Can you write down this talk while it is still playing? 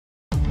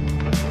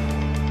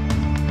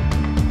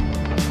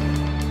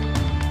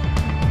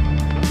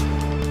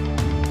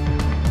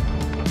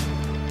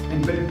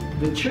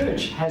the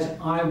church has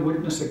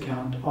eyewitness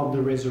account of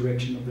the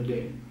resurrection of the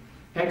dead.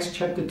 Acts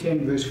chapter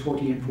 10, verse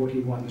 40 and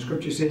 41. The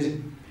scripture says,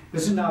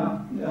 this is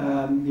now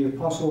the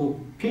apostle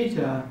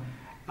Peter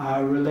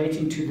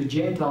relating to the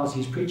Gentiles.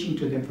 He's preaching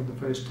to them for the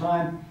first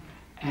time,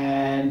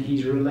 and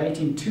he's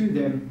relating to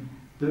them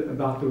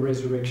about the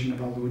resurrection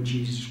of our Lord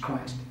Jesus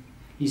Christ.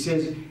 He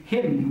says,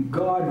 him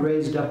God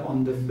raised up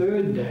on the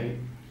third day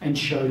and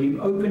showed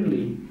him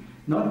openly,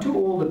 not to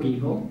all the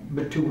people,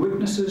 but to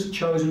witnesses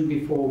chosen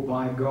before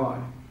by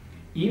God,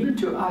 even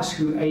to us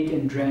who ate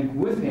and drank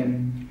with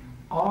him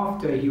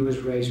after he was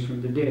raised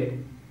from the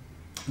dead.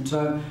 And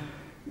so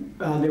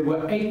there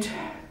were 8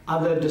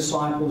 other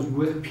disciples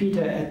with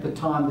Peter at the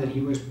time that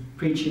he was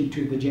preaching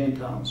to the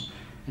Gentiles.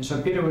 And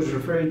so Peter was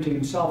referring to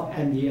himself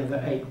and the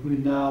other 8.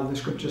 Now the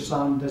scripture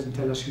doesn't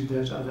tell us who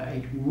those other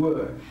 8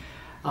 were.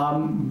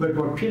 But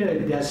what Peter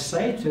does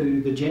say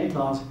to the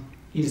Gentiles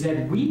is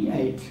that we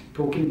ate,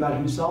 talking about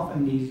himself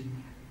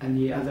and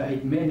the other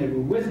 8 men that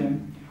were with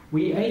him,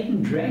 we ate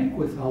and drank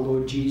with our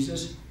Lord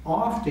Jesus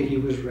after he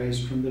was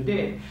raised from the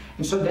dead.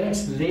 And so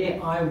that's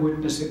their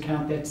eyewitness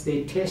account, that's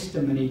their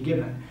testimony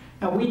given.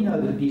 Now we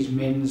know that these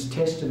men's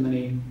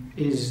testimony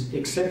is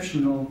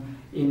exceptional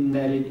in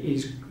that it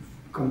is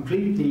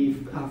completely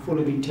full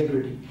of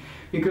integrity.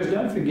 Because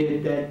don't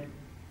forget that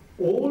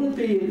all of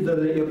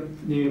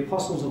the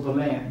apostles of the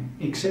Lamb,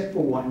 except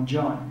for one,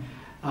 John,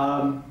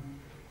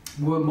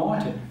 were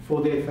martyred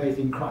for their faith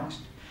in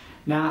Christ.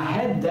 Now,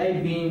 had they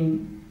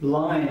been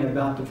lying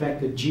about the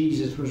fact that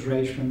Jesus was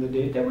raised from the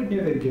dead, they would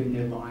never have given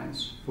their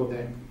lives for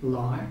that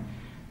lie.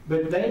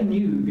 But they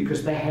knew,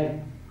 because they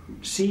had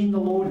seen the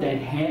Lord, they'd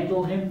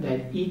handled him,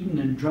 they'd eaten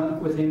and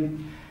drunk with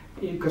him,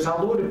 because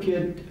our Lord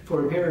appeared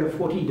for a period of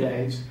 40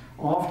 days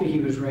after he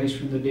was raised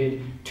from the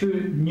dead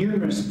to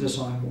numerous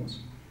disciples.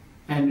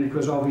 And it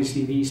was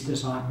obviously these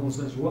disciples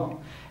as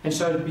well. And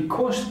so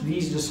because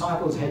these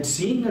disciples had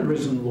seen the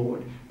risen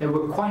Lord, they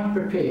were quite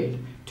prepared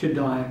to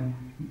die,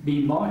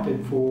 be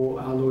martyred for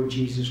our Lord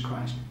Jesus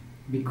Christ,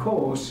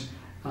 because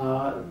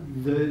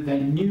they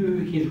knew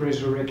his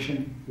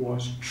resurrection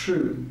was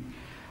true.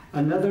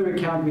 Another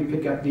account we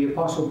pick up, the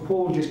Apostle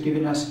Paul just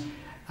giving us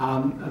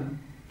a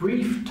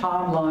brief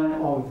timeline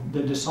of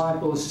the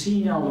disciples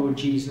seeing our Lord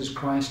Jesus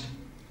Christ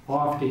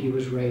after he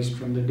was raised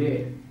from the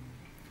dead.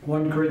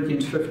 1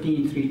 Corinthians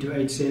 15,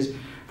 3-8 says,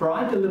 for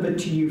I delivered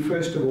to you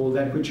first of all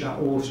that which I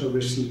also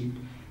received,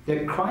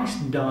 that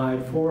Christ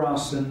died for our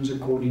sins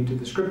according to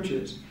the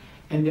Scriptures,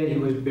 and that he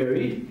was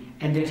buried,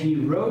 and that he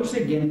rose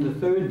again the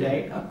third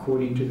day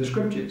according to the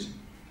Scriptures,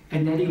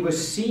 and that he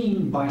was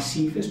seen by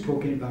Cephas,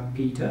 talking about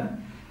Peter,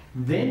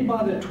 then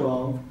by the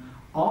 12.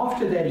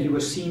 After that he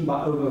was seen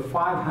by over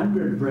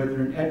 500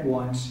 brethren at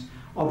once,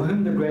 of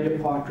whom the greater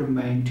part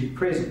remain to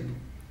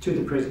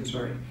the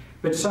present,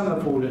 but some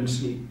have fallen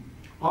asleep.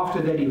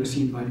 After that he was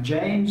seen by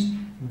James,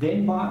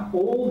 then by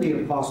all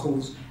the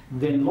apostles,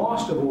 then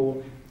last of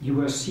all he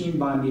was seen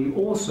by me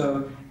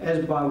also,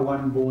 as by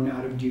one born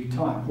out of due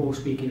time. Paul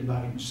speaking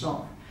about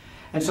himself.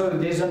 And so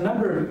there's a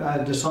number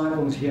of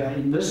disciples here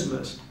in this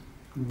list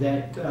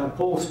that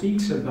Paul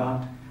speaks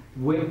about,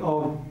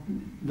 of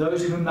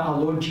those whom our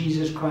Lord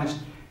Jesus Christ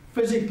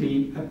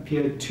physically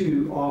appeared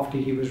to after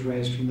he was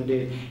raised from the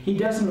dead. He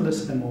doesn't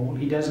list them all.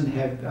 He doesn't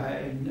have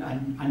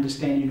an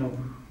understanding of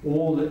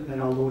all that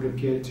our Lord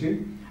appeared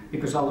to,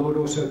 because our Lord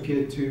also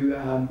appeared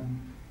to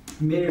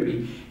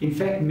Mary. In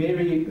fact,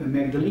 Mary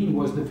Magdalene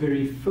was the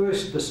very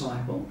first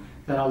disciple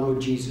that our Lord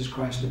Jesus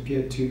Christ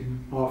appeared to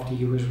after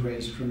he was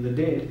raised from the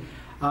dead.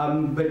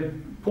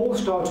 But Paul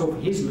starts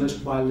off his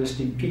list by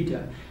listing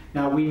Peter.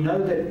 Now we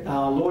know that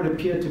our Lord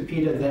appeared to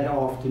Peter that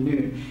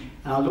afternoon.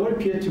 Our Lord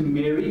appeared to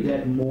Mary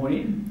that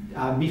morning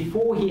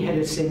before he had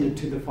ascended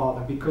to the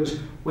Father, because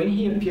when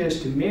he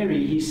appears to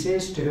Mary, he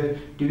says to her,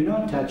 do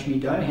not touch me,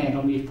 don't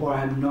handle me, for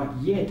I have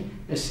not yet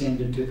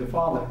ascended to the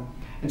Father.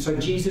 And so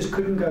Jesus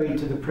couldn't go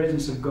into the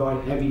presence of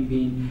God having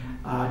been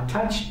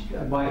touched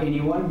by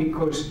anyone,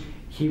 because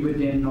he would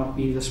then not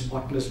be the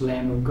spotless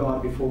Lamb of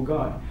God before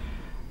God.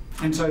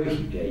 And so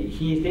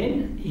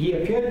he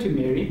appeared to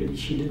Mary, but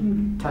she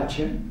didn't touch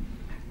him.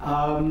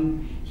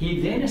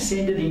 He then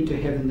ascended into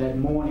heaven that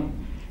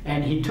morning,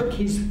 and he took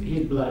his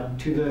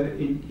blood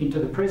into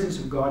the presence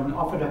of God and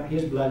offered up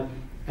his blood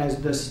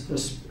as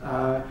this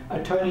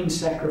atoning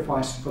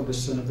sacrifice for the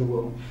sin of the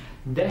world.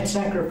 That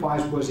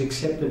sacrifice was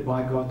accepted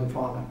by God the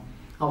Father.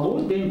 Our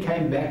Lord then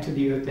came back to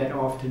the earth that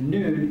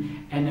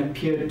afternoon and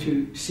appeared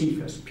to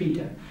Cephas,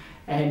 Peter,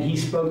 and he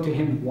spoke to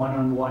him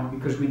one-on-one,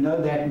 because we know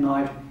that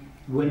night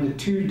when the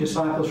 2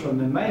 disciples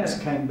from Emmaus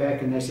came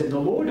back and they said, the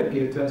Lord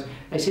appeared to us,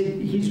 they said,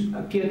 he's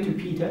appeared to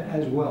Peter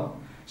as well.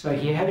 So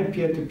he had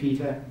appeared to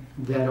Peter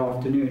that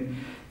afternoon.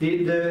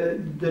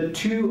 The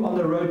 2 on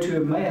the road to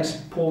Emmaus,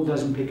 Paul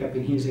doesn't pick up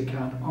in his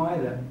account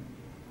either,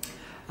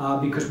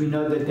 because we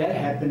know that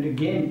happened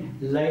again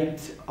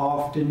late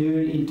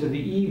afternoon into the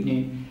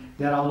evening,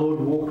 that our Lord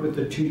walked with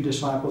the 2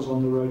 disciples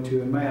on the road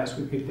to Emmaus.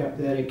 We picked up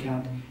that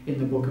account in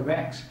the book of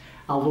Acts.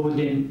 Our Lord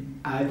then,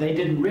 they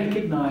didn't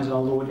recognize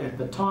our Lord at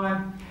the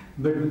time,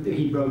 but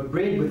he broke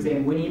bread with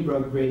them. When he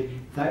broke bread,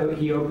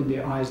 he opened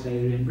their eyes,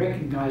 they then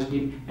recognized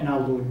him, and our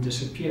Lord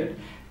disappeared.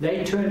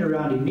 They turned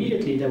around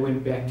immediately, they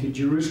went back to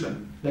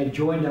Jerusalem. They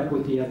joined up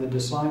with the other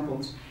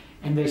disciples,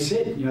 and they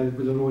said, you know,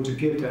 the Lord's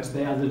appeared to us.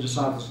 The other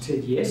disciples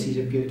said, yes, he's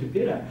appeared to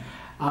Peter.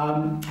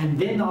 And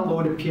then our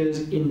Lord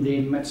appears in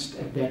their midst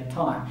at that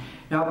time.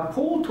 Now,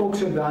 Paul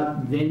talks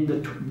about then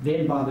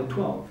by the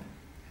 12.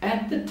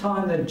 At the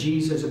time that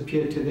Jesus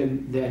appeared to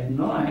them that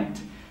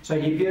night, so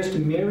he appears to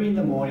Mary in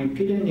the morning,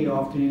 Peter in the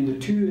afternoon, the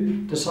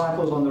 2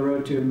 disciples on the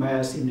road to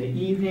Emmaus in the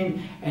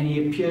evening, and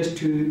he appears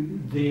to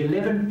the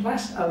 11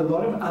 plus a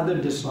lot of other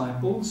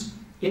disciples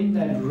in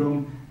that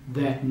room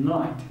that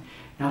night.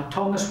 Now,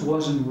 Thomas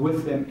wasn't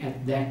with them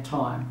at that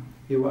time.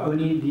 There were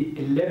only the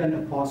 11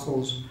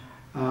 apostles,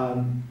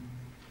 the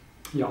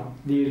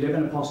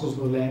 11 apostles of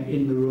the Lamb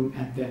in the room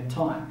at that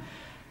time.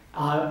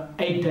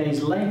 8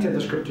 days later,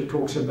 the scripture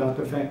talks about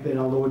the fact that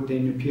our Lord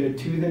then appeared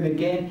to them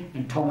again,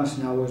 and Thomas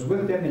now was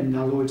with them, and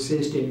our Lord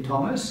says to him,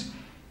 Thomas,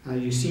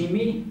 you see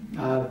me?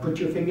 Put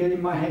your finger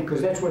in my hand,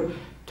 because that's what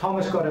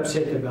Thomas got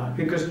upset about.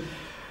 Because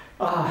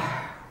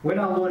when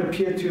our Lord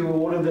appeared to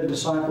all of the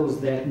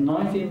disciples that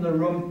night in the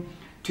room,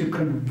 to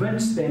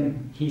convince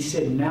them, he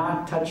said,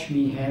 now touch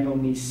me, handle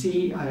me,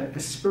 see, a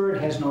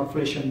spirit has not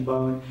flesh and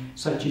bone,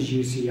 such as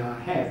you see I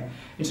have.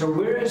 And so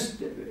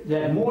whereas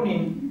that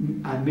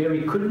morning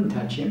Mary couldn't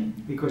touch him,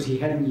 because he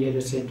hadn't yet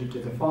ascended to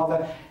the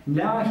Father,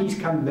 now he's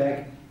come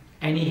back,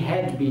 and he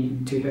had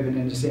been to heaven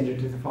and ascended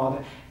to the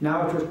Father.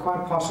 Now it was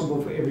quite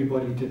possible for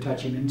everybody to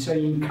touch him. And so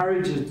he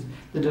encourages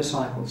the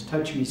disciples,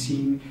 touch me,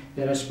 seeing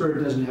that a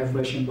spirit doesn't have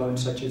flesh and bone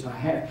such as I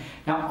have.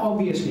 Now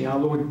obviously our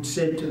Lord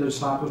said to the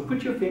disciples,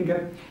 put your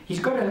finger,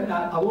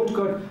 our Lord's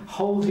got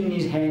holes in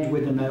his hands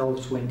where the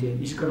nails went in.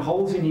 He's got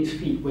holes in his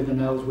feet where the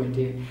nails went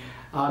in.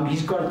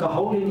 He's got the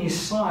hole in his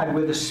side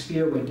where the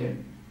spear went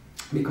in.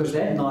 Because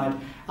that night,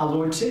 our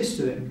Lord says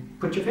to them,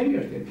 put your finger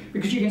there.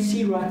 Because you can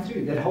see right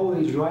through. That hole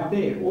is right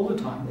there all the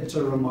time. It's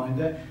a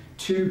reminder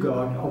to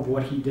God of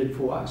what he did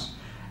for us.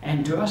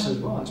 And to us as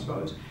well, I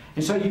suppose.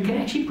 And so you can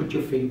actually put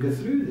your finger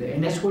through there.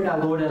 And that's what our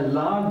Lord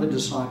allowed the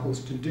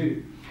disciples to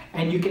do.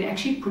 And you can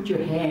actually put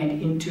your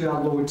hand into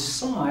our Lord's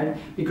side,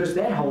 because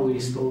that hole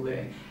is still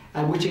there.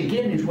 Which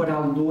again is what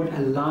our Lord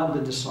allowed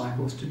the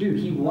disciples to do.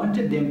 He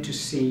wanted them to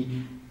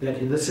see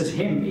that this is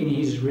him in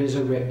his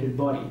resurrected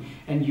body.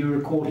 And you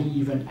recall he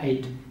even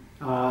ate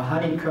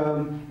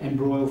honeycomb and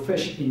broiled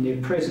fish in their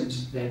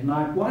presence that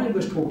night while he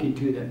was talking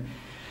to them.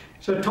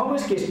 So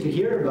Thomas gets to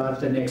hear about it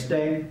the next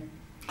day.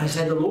 I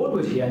said the Lord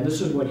was here, and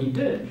this is what he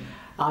did.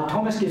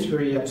 Thomas gets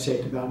very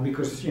upset about it,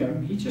 because he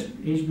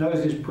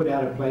knows he's put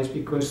out of place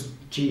because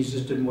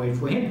Jesus didn't wait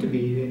for him to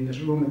be in this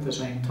room at the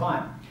same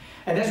time.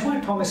 And that's why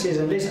Thomas says,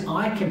 unless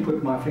I can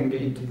put my finger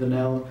into the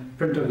nail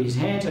print of his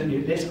hands, and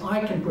unless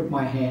I can put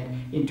my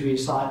hand into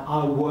his side,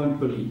 I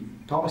won't believe.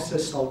 Thomas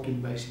is sulking,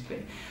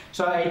 basically.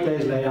 So 8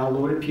 days later, our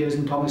Lord appears,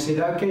 and Thomas said,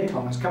 okay,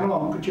 Thomas, come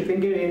along, put your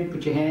finger in,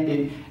 put your hand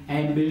in,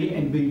 and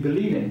be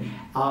believing.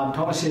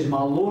 Thomas says,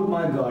 my Lord,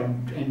 my God.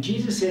 And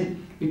Jesus said,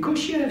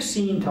 because you have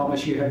seen,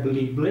 Thomas, you have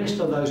believed.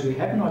 Blessed are those who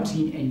have not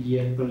seen and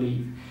yet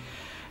believe.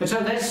 And so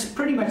that's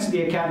pretty much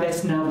the account.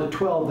 That's now the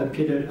 12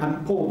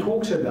 that Paul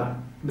talks about.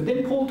 But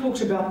then Paul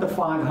talks about the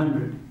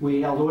 500,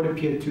 where our Lord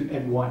appeared to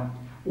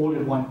all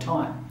at one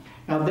time.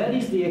 Now that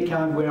is the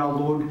account where our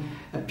Lord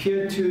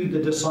appeared to the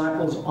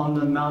disciples on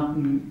the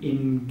mountain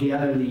in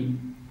Galilee.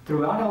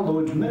 Throughout our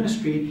Lord's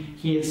ministry,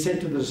 he had said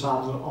to the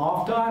disciples,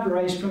 after I've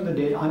raised from the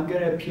dead, I'm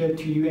going to appear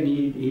to you. And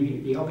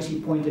he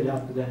obviously pointed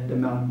out the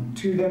mountain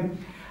to them.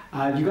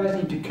 You guys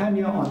need to come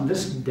here on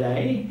this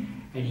day.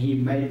 And he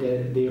made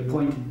the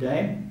appointed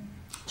day.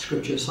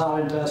 Scripture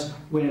silent us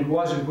when it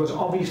was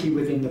obviously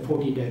within the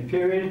 40-day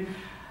period.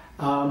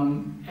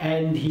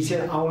 And he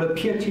said, I will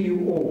appear to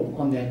you all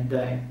on that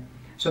day.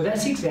 So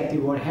that's exactly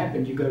what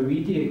happened. You go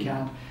read the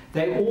account.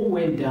 They all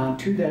went down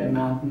to that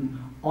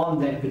mountain on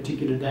that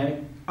particular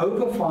day,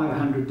 over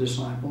 500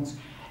 disciples.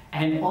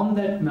 And on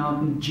that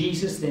mountain,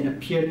 Jesus then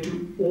appeared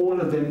to all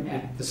of them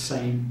at the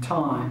same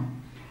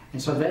time.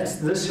 And so that's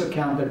this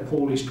account that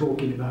Paul is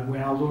talking about,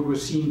 where our Lord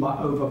was seen by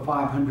over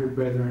 500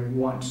 brethren at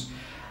once.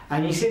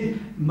 And he said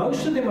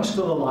most of them are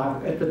still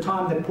alive. At the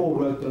time that Paul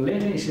wrote the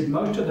letter, he said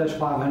most of those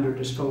 500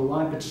 are still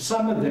alive, but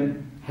some of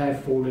them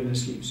have fallen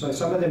asleep. So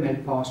some of them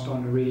had passed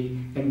on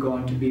already and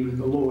gone to be with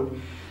the Lord.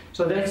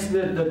 So that's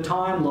the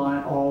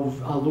timeline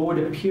of our Lord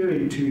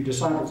appearing to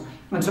disciples.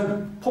 And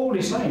so Paul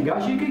is saying,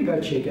 guys, you can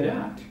go check it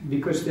out,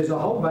 because there's a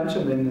whole bunch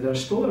of them that are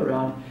still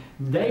around.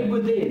 They were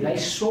there. They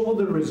saw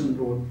the risen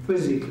Lord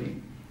physically.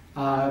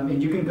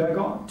 And you can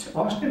go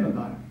ask them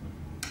about it.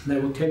 They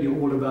will tell you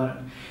all about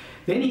it.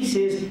 Then he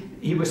says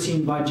he was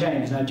seen by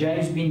James. Now,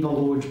 James being the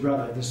Lord's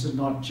brother. This is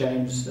not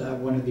James,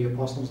 one of the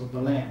apostles of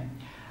the Lamb.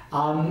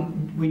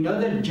 We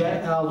know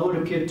that our Lord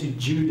appeared to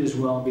Jude as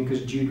well,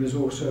 because Jude was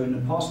also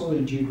an apostle,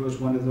 and Jude was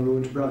one of the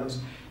Lord's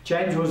brothers.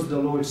 James was the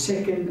Lord's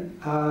second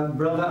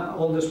brother,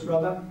 oldest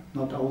brother.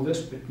 Not the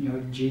oldest,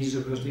 but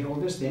Jesus was the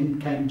oldest.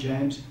 Then came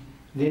James.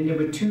 Then there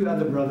were 2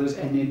 other brothers,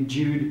 and then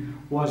Jude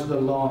was the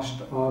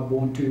last,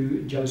 born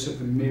to Joseph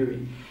and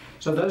Mary.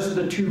 So those are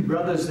the 2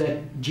 brothers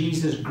that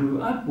Jesus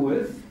grew up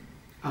with,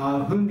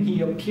 whom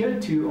he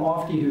appeared to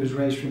after he was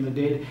raised from the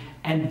dead,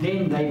 and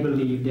then they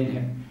believed in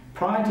him.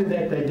 Prior to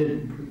that, they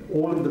didn't.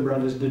 All of the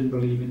brothers didn't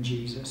believe in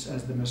Jesus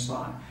as the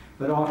Messiah.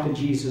 But after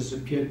Jesus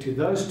appeared to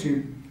those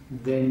 2,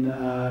 then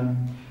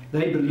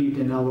they believed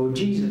in our Lord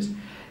Jesus.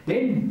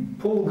 Then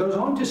Paul goes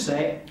on to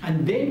say,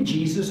 and then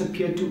Jesus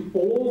appeared to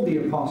all the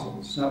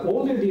apostles. Now,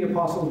 all of the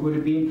apostles would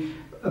have been,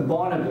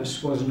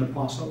 Barnabas was an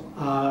apostle.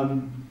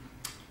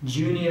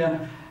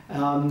 Junior,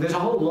 there's a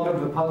whole lot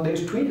of apostles.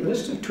 There's a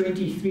list of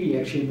 23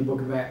 actually in the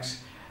book of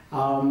Acts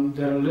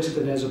that are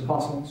listed as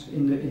apostles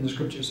in the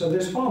scripture. So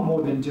there's far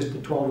more than just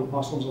the 12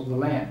 apostles of the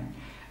Lamb.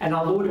 And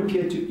our Lord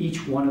appeared to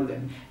each one of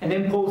them. And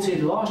then Paul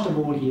said, last of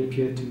all, he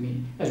appeared to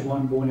me as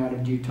one born out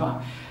of due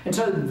time. And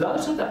so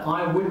those are the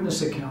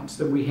eyewitness accounts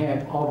that we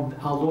have of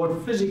our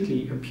Lord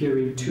physically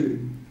appearing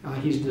to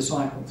his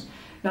disciples.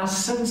 Now,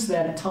 since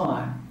that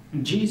time,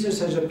 Jesus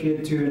has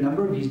appeared to a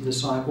number of his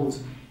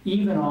disciples,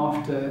 even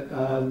after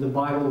the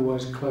Bible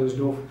was closed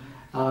off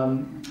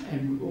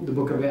and the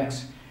book of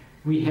Acts.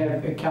 We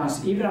have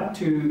accounts, even up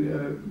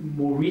to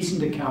more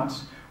recent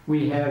accounts,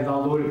 we have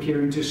our Lord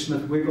appearing to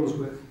Smith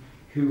Wigglesworth,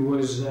 who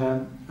was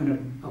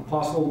an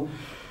apostle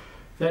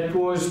that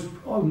was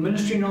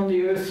ministering on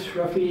the earth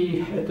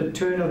roughly at the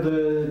turn of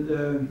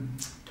the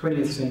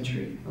 20th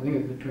century. I think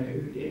at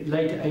the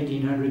late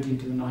 1800s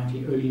into the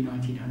early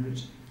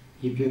 1900s.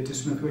 He appeared to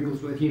Smith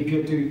Wigglesworth. He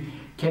appeared to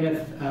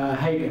Kenneth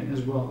Hagin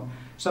as well.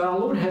 So our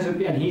Lord has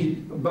appeared,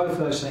 and both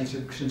those saints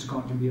have since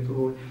gone to be with the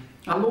Lord.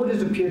 Our Lord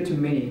has appeared to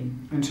many,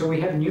 and so we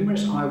have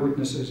numerous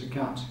eyewitnesses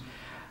accounts.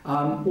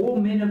 All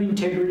men of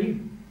integrity,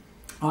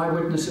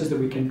 eyewitnesses that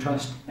we can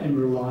trust and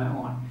rely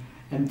on.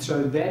 And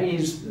so that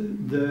is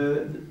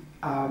the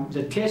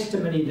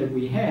testimony that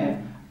we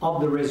have of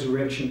the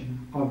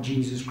resurrection of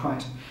Jesus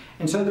Christ.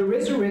 And so the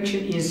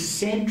resurrection is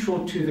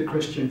central to the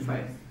Christian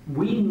faith.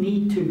 We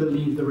need to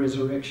believe the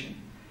resurrection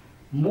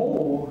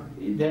more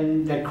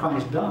than that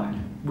Christ died.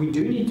 We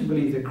do need to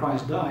believe that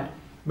Christ died,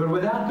 but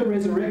without the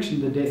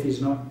resurrection, the death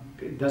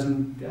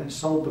doesn't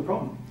solve the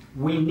problem.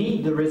 We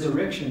need the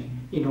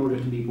resurrection in order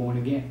to be born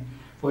again.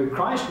 For if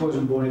Christ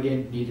wasn't born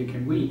again, neither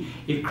can we.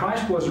 If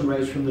Christ wasn't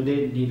raised from the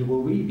dead, neither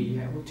will we be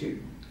able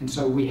to. And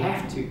so we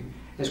have to,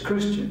 as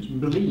Christians,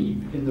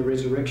 believe in the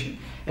resurrection.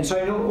 And so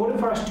in order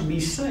for us to be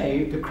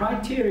saved, the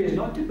criteria is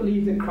not to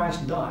believe that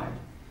Christ died.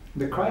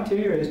 The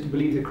criteria is to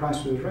believe that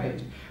Christ was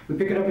raised. We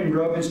pick it up in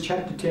Romans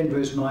chapter 10,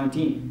 verse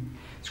 19.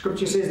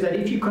 Scripture says that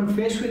if you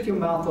confess with your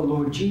mouth the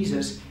Lord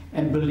Jesus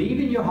and believe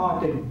in your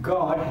heart that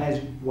God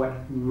has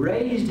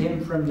raised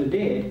him from the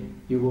dead,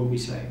 you will be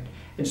saved.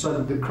 And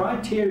so the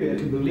criteria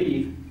to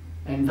believe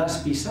and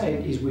thus be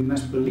saved is we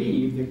must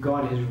believe that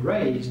God has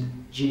raised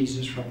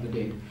Jesus from the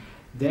dead.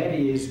 That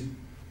is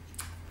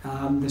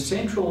the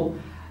central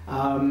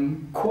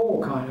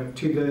core kind of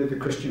to the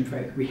Christian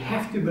faith. We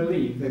have to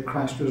believe that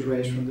Christ was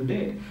raised from the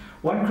dead.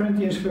 1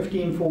 Corinthians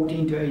 15,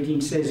 14 to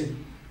 18 says,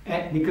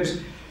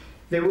 because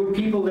there were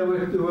people that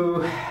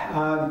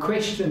were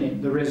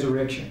questioning the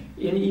resurrection,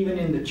 even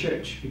in the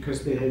church,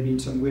 because there had been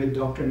some weird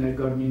doctrine that had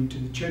gotten into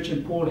the church,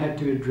 and Paul had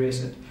to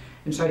address it.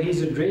 And so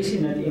he's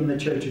addressing it in the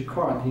church of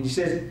Corinth. He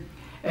says,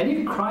 and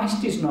if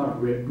Christ is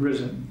not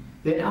risen,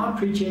 then our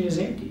preaching is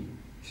empty.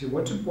 He said,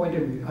 what's the point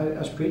of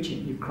us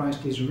preaching if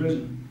Christ is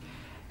risen?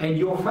 And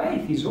your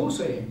faith is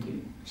also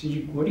empty. So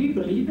what do you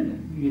believe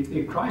in?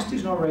 If Christ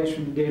is not raised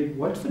from the dead,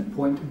 what's the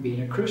point of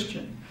being a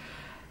Christian?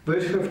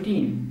 Verse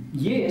 15,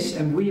 yes,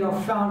 and we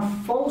are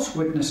found false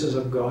witnesses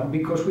of God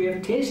because we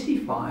have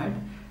testified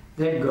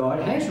that God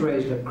has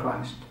raised up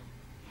Christ.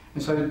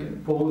 And so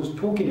Paul is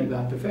talking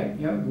about the fact,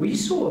 we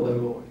saw the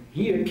Lord.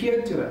 He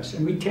appeared to us,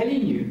 and we're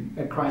telling you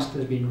that Christ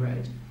has been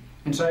raised.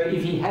 And so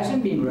if he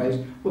hasn't been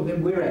raised, well,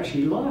 then we're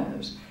actually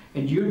liars.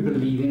 And you're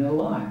believing a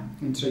lie.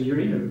 And so you're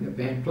in a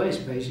bad place,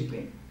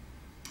 basically.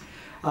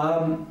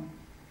 And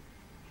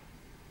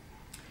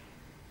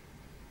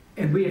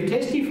we have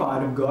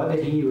testified of God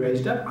that he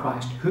raised up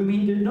Christ, whom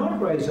he did not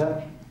raise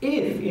up,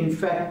 if in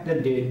fact the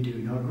dead do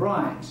not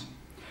rise.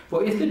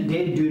 For if the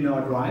dead do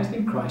not rise,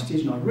 then Christ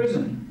is not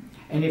risen.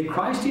 And if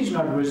Christ is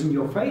not risen,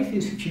 your faith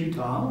is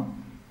futile,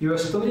 you are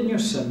still in your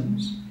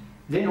sins,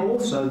 then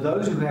also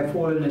those who have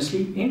fallen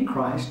asleep in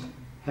Christ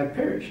have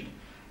perished.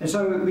 And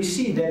so we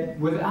see that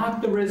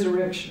without the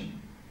resurrection,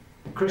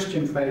 the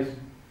Christian faith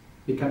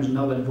becomes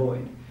null and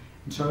void.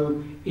 And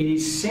so it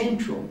is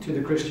central to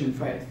the Christian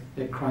faith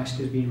that Christ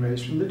has been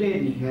raised from the dead,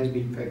 and he has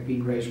in fact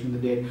been raised from the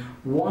dead.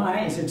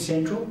 Why is it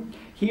central?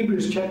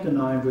 Hebrews chapter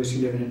 9, verse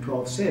 11 and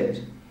 12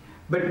 says,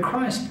 but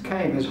Christ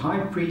came as high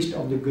priest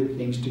of the good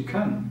things to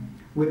come,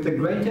 with the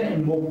greater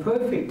and more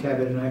perfect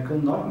tabernacle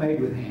not made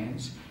with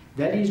hands,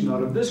 that is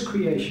not of this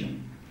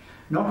creation.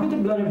 Not with the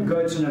blood of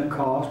goats and of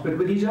calves, but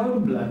with his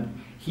own blood.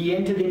 He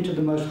entered into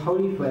the most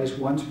holy place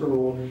once for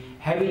all,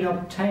 having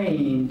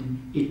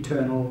obtained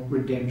eternal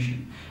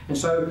redemption. And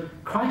so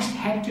Christ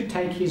had to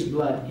take his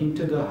blood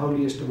into the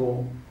holiest of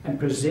all and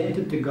present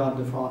it to God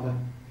the Father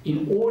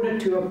in order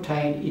to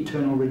obtain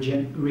eternal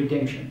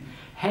redemption.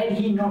 Had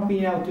he not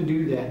been able to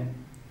do that,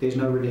 there's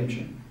no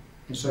redemption.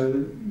 And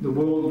so the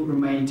world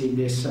remains in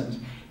their sins.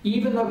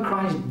 Even though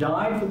Christ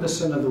died for the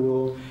sin of the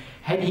world,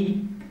 had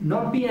he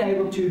not been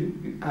able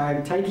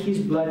to take his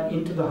blood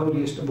into the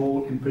holiest of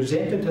all and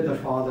present it to the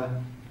Father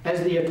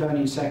as the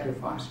atoning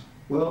sacrifice,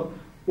 well,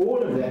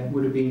 all of that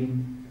would have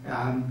been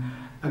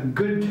a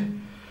good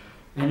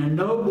and a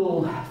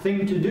noble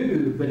thing to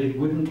do, but it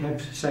wouldn't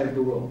have saved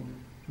the world,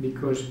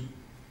 because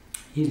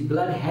his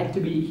blood had to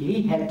be,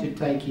 he had to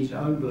take his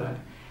own blood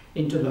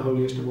into the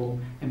holiest of all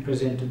and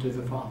present it to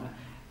the Father.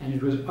 And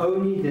it was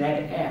only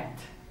that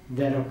act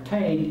that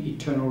obtained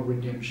eternal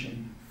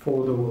redemption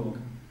for the world.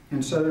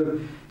 And so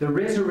the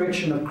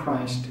resurrection of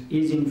Christ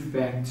is in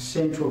fact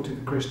central to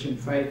the Christian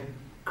faith.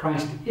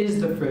 Christ is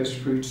the first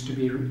fruits to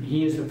be,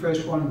 he is the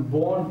first one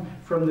born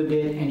from the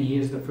dead, and he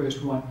is the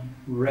first one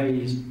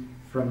raised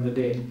from the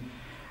dead.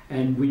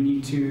 And we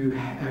need to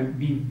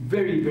be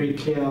very, very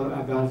clear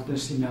about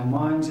this in our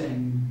minds,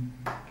 and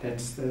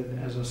that's,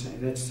 as I say,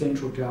 that's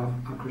central to our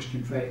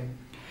Christian faith.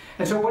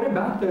 And so what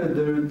about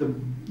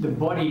the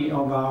body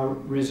of our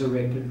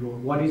resurrected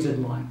Lord? What is it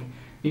like?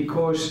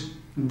 Because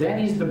that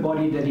is the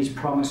body that is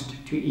promised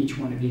to each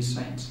one of his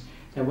saints.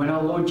 That when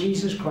our Lord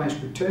Jesus Christ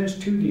returns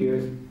to the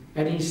earth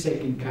at his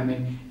second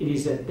coming, it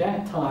is at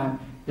that time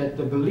that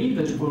the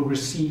believers will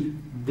receive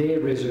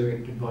their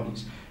resurrected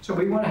bodies. So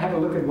we want to have a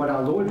look at what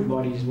our Lord's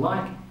body is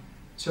like,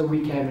 so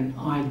we can have an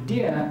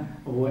idea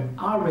of what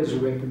our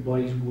resurrected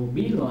bodies will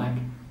be like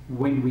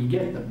when we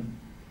get them.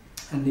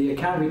 And the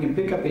account we can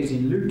pick up is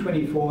in Luke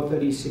 24,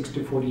 36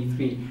 to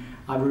 43.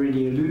 I've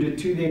already alluded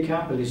to the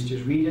account, but let's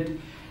just read it.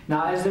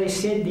 Now, as they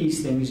said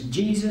these things,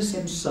 Jesus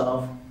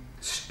himself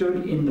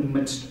stood in the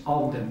midst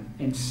of them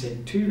and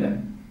said to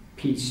them,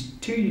 "Peace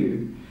to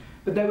you."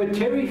 But they were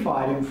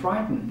terrified and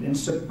frightened, and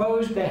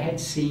supposed they had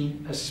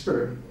seen a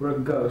spirit or a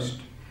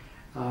ghost.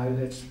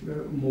 That's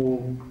a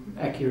more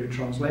accurate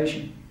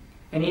translation.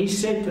 And he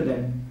said to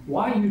them,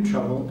 "Why are you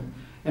troubled,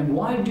 and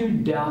why do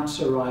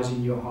doubts arise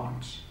in your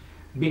hearts?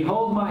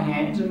 Behold my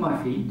hands and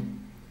my feet,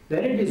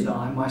 that it is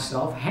I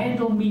myself.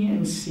 Handle me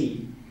and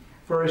see.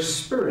 For a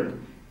spirit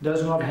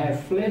does not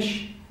have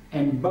flesh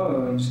and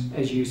bones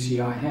as you see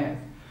I have."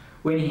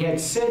 When he had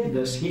said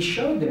this, he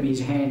showed them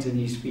his hands and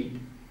his feet.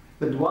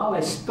 But while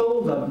they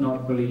still did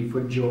not believe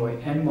for joy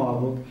and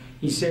marveled,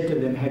 he said to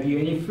them, "Have you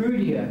any food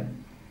here?"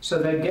 So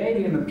they gave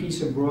him a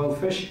piece of broiled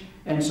fish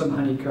and some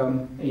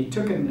honeycomb, and he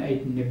took it and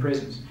ate in their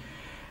presence.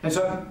 And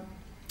so,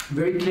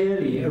 very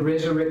clearly, a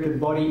resurrected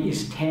body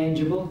is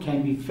tangible,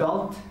 can be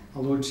felt.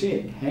 Our Lord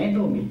said,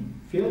 "Handle me,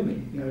 feel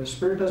me." You know, the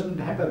spirit doesn't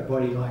have a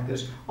body like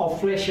this, of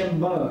flesh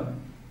and bone,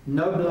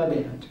 no blood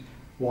in it.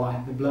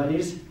 Why? The blood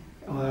is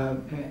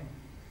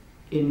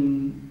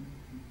in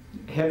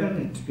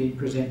heaven. It's been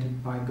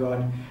presented by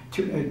God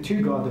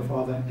to God the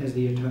Father as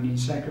the atoning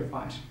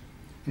sacrifice.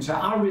 And so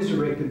our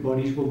resurrected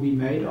bodies will be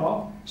made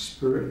of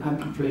spirit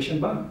and flesh and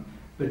bone,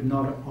 but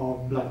not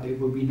of blood. There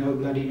will be no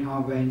blood in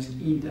our veins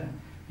either,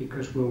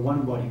 because we're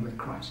one body with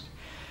Christ.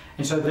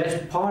 And so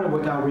that's part of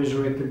what our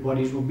resurrected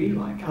bodies will be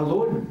like. Our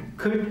Lord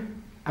could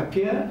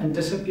appear and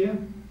disappear.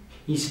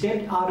 He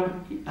stepped out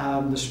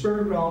of the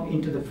spirit realm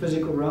into the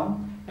physical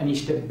realm, and he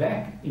stepped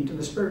back into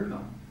the spirit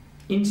realm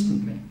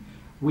instantly.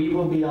 We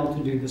will be able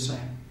to do the same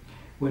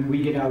when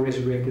we get our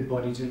resurrected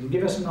bodies. It will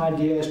give us an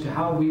idea as to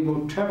how we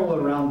will travel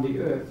around the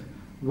earth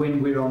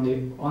when we're on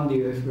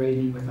the earth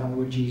reigning with our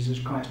Lord Jesus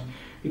Christ.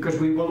 Because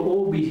we will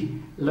all be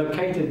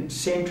located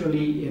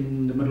centrally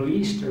in the Middle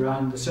East,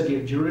 around the city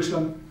of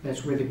Jerusalem.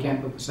 That's where the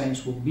camp of the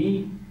saints will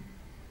be.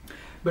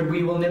 But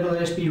we will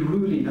nevertheless be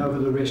ruling over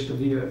the rest of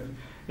the earth.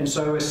 And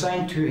so a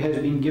saint who has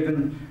been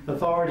given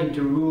authority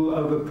to rule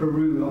over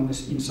Peru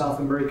in South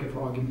America,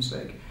 for argument's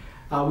sake,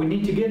 we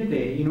need to get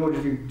there in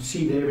order to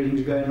see that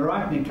everything's going all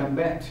right and then come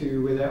back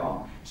to where they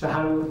are. So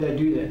how would they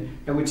do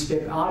that? They would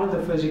step out of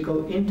the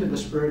physical into the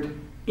spirit,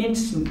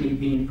 instantly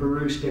be in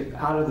Peru, step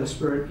out of the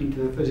spirit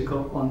into the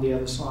physical on the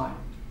other side.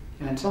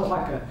 And it sounds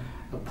like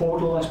a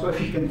portal, I suppose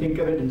you can think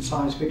of it in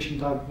science fiction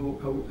type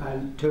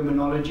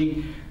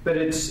terminology, but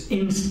it's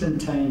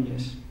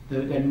instantaneous,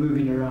 they're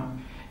moving around.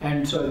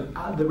 And so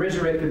the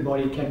resurrected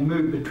body can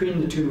move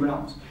between the two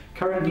realms.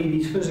 Currently,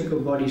 these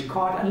physical bodies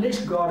can't,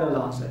 unless God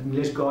allows it,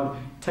 unless God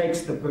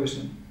takes the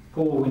person.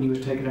 Paul, when he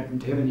was taken up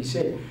into heaven, he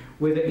said,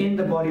 whether in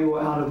the body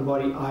or out of the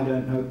body, I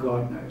don't know,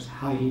 God knows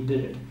how he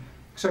did it.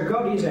 So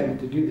God is able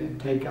to do that,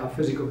 take our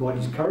physical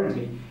bodies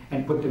currently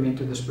and put them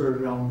into the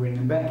spirit realm and bring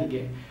them back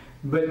again.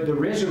 But the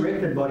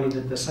resurrected body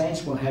that the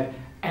saints will have,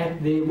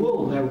 at their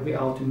will, they will be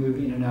able to move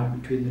in and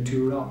out between the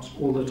two realms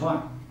all the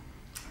time.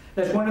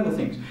 That's one of the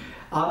things.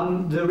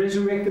 The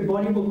resurrected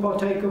body will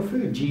partake of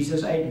food.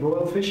 Jesus ate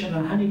broiled fish and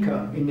a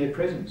honeycomb in their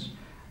presence.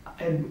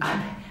 And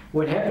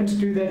what happens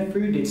to that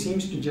food? It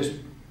seems to just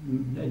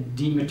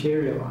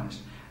dematerialize.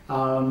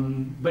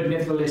 But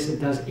nevertheless, it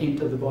does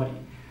enter the body.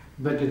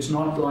 But it's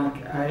not like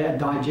a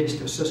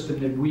digestive system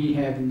that we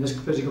have in this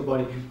physical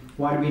body.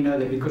 Why do we know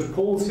that? Because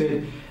Paul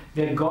said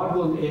that God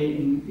will,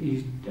 in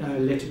his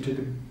letter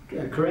to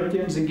the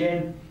Corinthians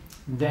again,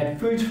 that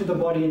foods for the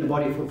body and the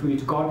body for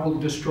foods, God will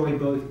destroy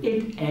both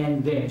it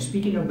and them.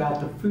 Speaking about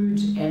the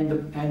foods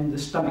and the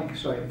stomach,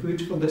 sorry,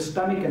 foods for the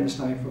stomach and the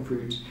stomach for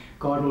foods,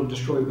 God will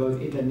destroy both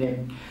it and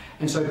them.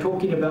 And so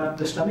talking about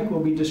the stomach will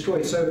be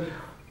destroyed. So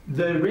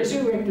the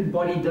resurrected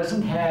body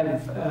doesn't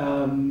have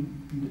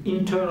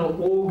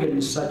internal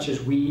organs such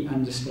as we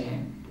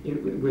understand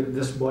with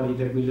this body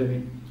that we live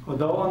in.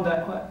 Although on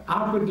the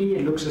outwardly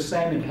it looks the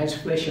same, it has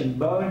flesh and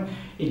bone,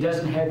 it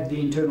doesn't have the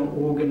internal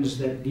organs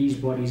that these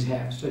bodies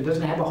have. So it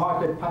doesn't have a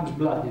heart that pumps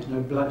blood. There's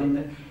no blood in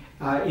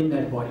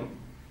that body.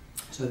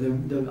 So I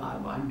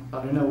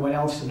don't know what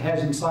else it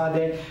has inside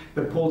there,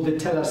 but Paul did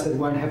tell us that it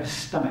won't have a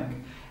stomach.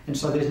 And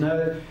so there's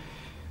no,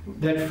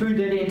 that food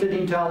that entered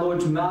into our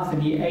Lord's mouth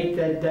and he ate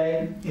that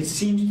day, it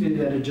seems to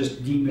that it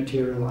just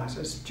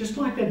dematerializes. Just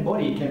like that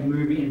body can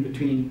move in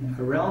between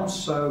realms,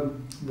 so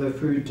the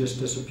food just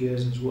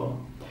disappears as well.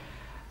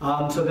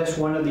 So that's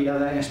one of the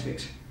other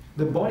aspects.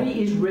 The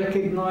body is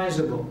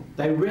recognizable.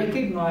 They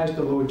recognized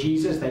the Lord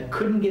Jesus. They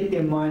couldn't get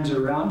their minds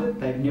around it.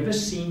 They've never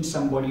seen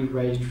somebody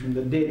raised from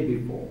the dead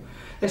before.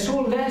 They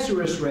saw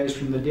Lazarus raised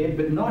from the dead,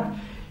 but not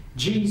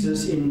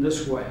Jesus in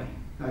this way.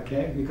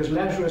 Okay? Because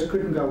Lazarus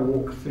couldn't go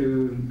walk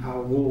through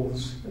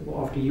walls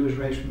after he was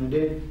raised from the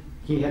dead.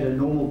 He had a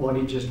normal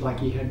body just like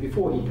he had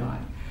before he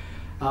died.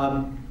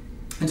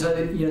 And so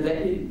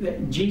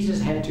that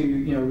Jesus had to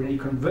really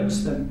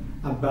convince them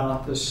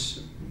about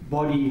this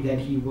body that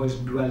he was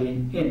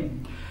dwelling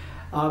in.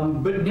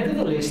 But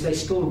nevertheless, they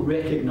still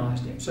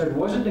recognized him. So it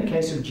wasn't a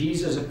case of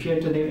Jesus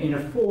appeared to them in a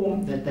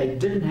form that they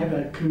didn't have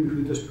a clue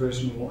who this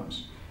person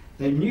was.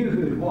 They knew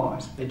who it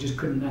was. They just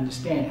couldn't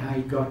understand how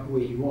he got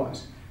where he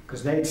was.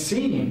 Because they'd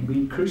seen him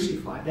being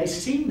crucified. They'd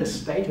seen the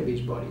state of his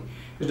body.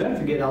 Because don't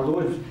forget, our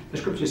Lord, the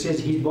scripture says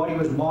his body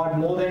was marred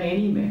more than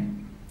any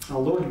man. Our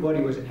Lord's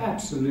body was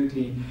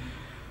absolutely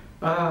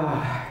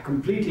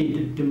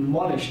completely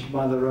demolished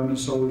by the Roman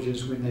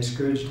soldiers when they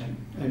scourged him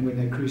and when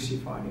they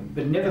crucified him.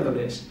 But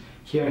nevertheless,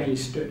 here he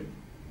stood.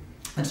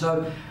 And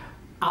so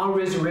our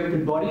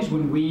resurrected bodies,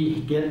 when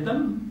we get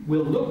them,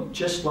 will look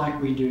just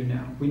like we do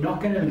now. We're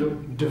not going to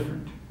look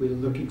different. We'll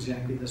look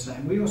exactly the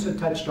same. We also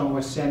touched on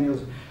what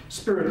Samuel's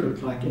spirit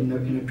looked like in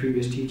a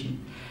previous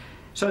teaching.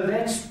 So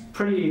that's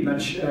pretty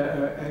much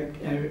a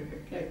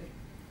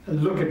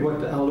look at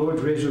what our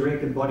Lord's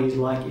resurrected body is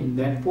like in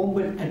that form,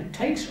 but it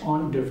takes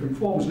on different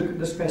forms. Look at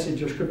this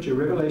passage of scripture,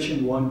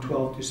 Revelation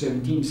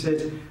 1:12-17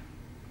 says,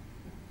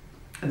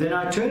 "Then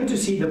I turned to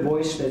see the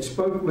voice that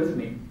spoke with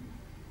me.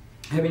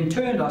 Having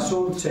turned, I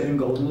saw the 7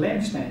 golden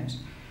lampstands,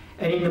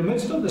 and in the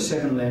midst of the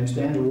 7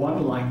 lampstands,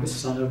 one like the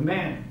Son of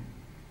Man,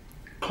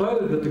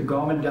 clothed with the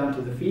garment down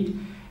to the feet,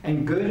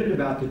 and girded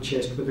about the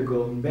chest with a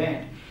golden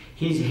band.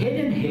 His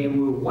head and hair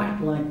were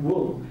white like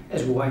wool,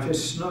 as white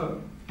as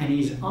snow, and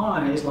his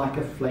eyes like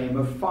a flame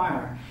of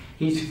fire.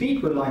 His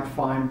feet were like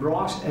fine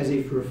brass, as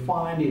if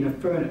refined in a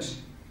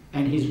furnace,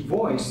 and his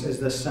voice as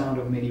the sound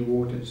of many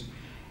waters.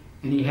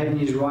 And he had in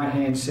his right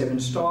hand 7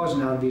 stars,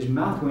 and out of his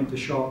mouth went a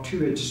sharp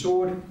 2-edged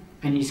sword,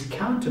 and his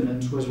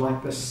countenance was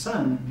like the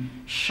sun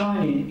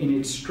shining in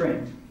its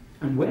strength.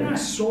 And when I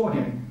saw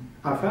him,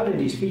 I fell at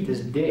his feet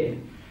as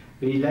dead.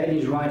 But he laid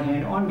his right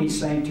hand on me,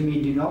 saying to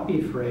me, 'Do not be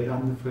afraid,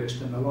 I'm the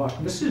first and the last.'"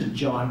 And this is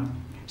John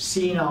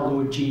seeing our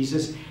Lord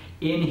Jesus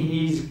in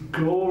his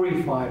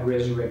glorified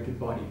resurrected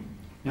body.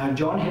 Now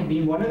John had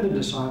been one of the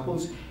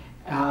disciples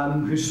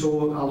who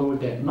saw our Lord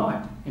that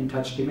night and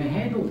touched him and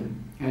handled him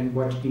and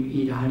watched him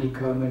eat a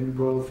honeycomb and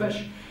broiled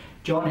fish.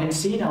 John had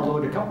seen our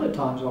Lord a couple of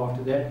times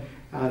after that.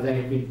 They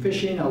had been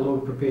fishing, our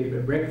Lord prepared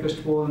a breakfast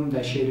for them,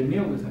 they shared a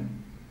meal with him.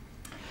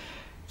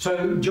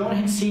 So John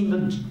had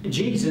seen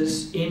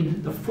Jesus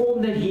in the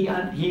form that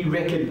he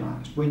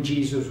recognized when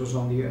Jesus was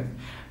on the earth.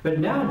 But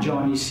now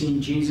John is seeing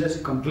Jesus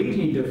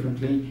completely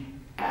differently,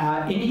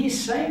 in his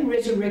same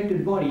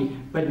resurrected body,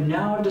 but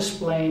now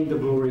displaying the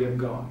glory of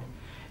God.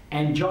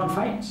 And John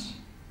faints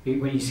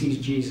when he sees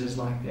Jesus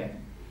like that.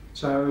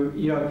 So,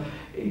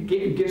 it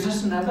gives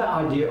us another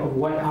idea of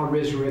what our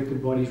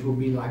resurrected bodies will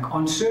be like.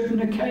 On certain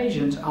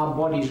occasions, our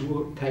bodies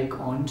will take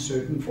on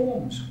certain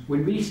forms.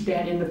 When we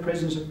stand in the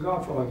presence of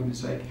God, for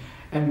argument's sake,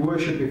 and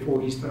worship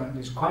before his throne,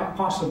 it's quite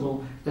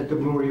possible that the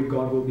glory of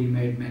God will be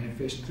made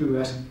manifest through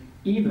us,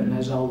 even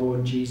as our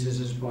Lord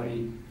Jesus'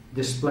 body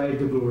displayed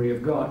the glory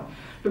of God.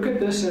 Look at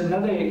this,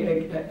 another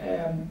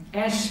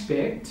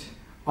aspect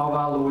of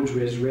our Lord's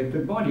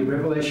resurrected body.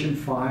 Revelation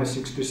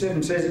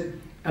 5:6-7 says,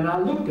 "And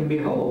I looked, and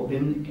behold,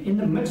 in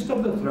the midst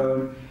of the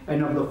throne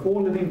and of the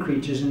 4 living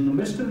creatures, in the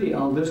midst of the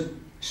elders,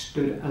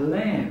 stood a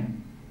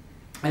lamb,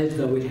 as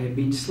though it had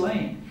been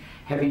slain,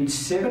 having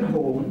 7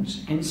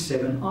 horns and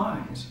 7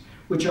 eyes,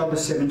 which are the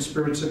 7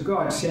 spirits of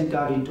God, sent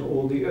out into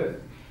all the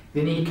earth.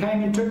 Then he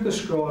came and took the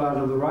scroll out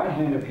of the right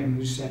hand of him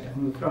who sat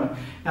on the throne."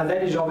 Now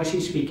that is obviously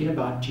speaking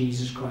about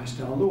Jesus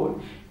Christ our Lord.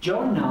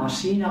 John, now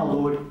seeing our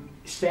Lord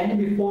standing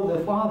before the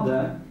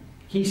Father,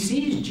 he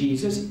sees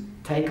Jesus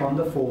take on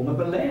the form of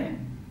a lamb.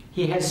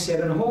 He has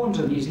 7 horns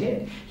on his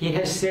head. He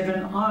has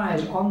 7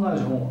 eyes on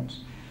those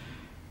horns.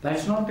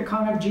 That's not the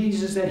kind of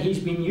Jesus that he's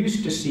been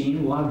used to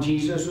seeing while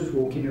Jesus was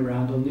walking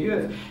around on the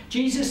earth.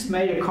 Jesus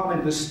made a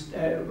comment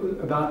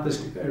about this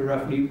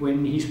roughly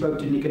when he spoke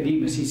to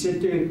Nicodemus. He said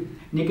to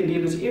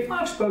Nicodemus, if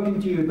I've spoken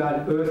to you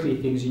about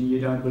earthly things and you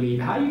don't believe,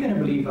 how are you going to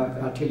believe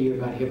if I tell you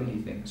about heavenly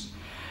things?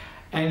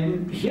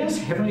 And here's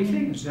heavenly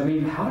things. I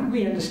mean, how do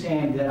we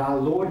understand that our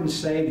Lord and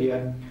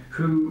Savior,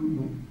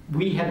 who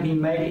we have been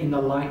made in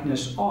the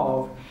likeness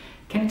of,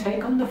 can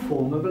take on the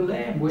form of a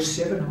lamb with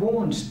 7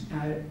 horns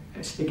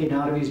sticking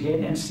out of his head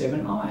and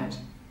 7 eyes.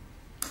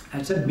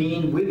 That's a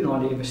being we've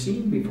not ever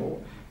seen before,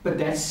 but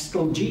that's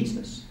still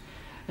Jesus.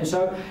 And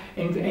so,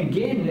 and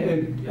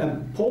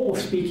again, Paul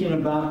speaking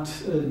about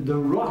the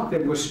rock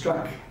that was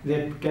struck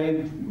that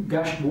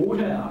gushed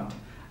water out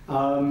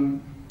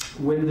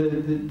when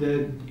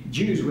the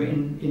Jews were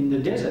in the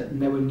desert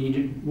and they were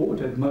needed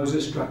water.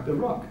 Moses struck the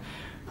rock.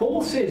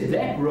 Paul says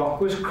that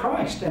rock was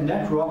Christ, and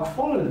that rock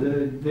followed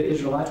the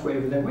Israelites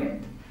wherever they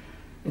went.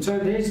 And so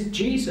there's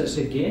Jesus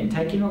again,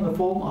 taking on the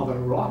form of a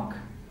rock,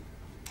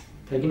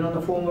 taking on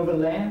the form of a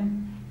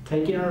lamb,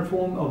 taking on the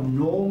form of a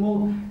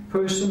normal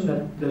person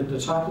that the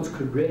disciples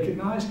could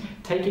recognize,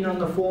 taking on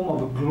the form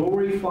of a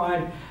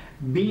glorified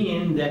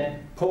being that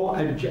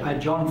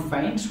John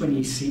faints when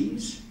he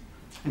sees.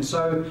 And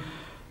so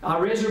our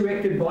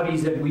resurrected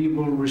bodies that we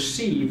will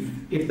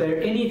receive, if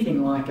they're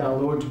anything like our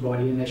Lord's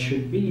body, and they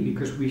should be,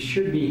 because we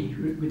should be,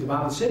 the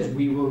Bible says,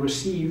 we will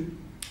receive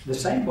the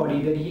same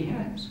body that he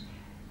has.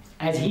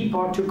 As he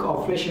partook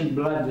of flesh and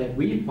blood that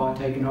we've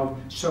partaken of,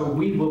 so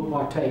we will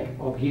partake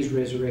of his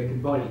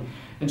resurrected body.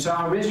 And so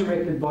our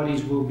resurrected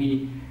bodies will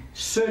be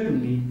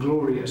certainly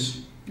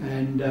glorious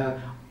and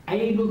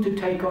able to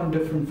take on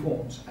different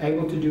forms,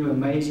 able to do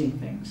amazing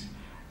things.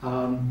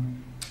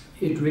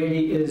 It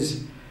really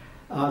is...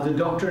 the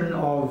doctrine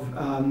of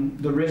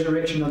the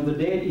resurrection of the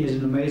dead is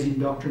an amazing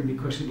doctrine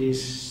because it is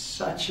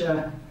such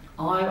an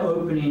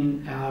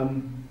eye-opening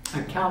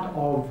account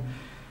of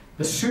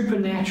the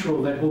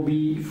supernatural that will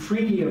be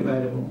freely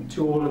available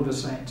to all of the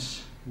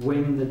saints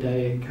when the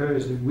day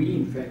occurs that we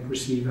in fact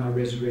receive our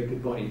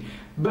resurrected body.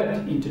 But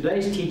in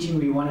today's teaching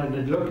we wanted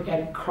to look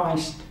at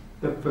Christ,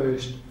 the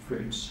first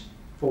fruits.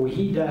 For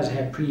he does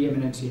have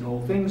preeminence in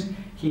all things.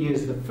 He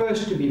is the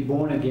first to be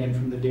born again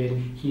from the dead.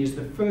 He is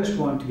the first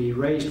one to be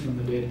raised from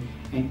the dead.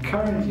 And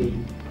currently,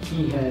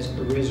 he has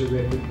a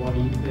resurrected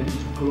body that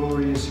is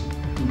glorious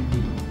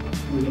indeed.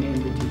 We're going to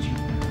end the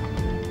teaching.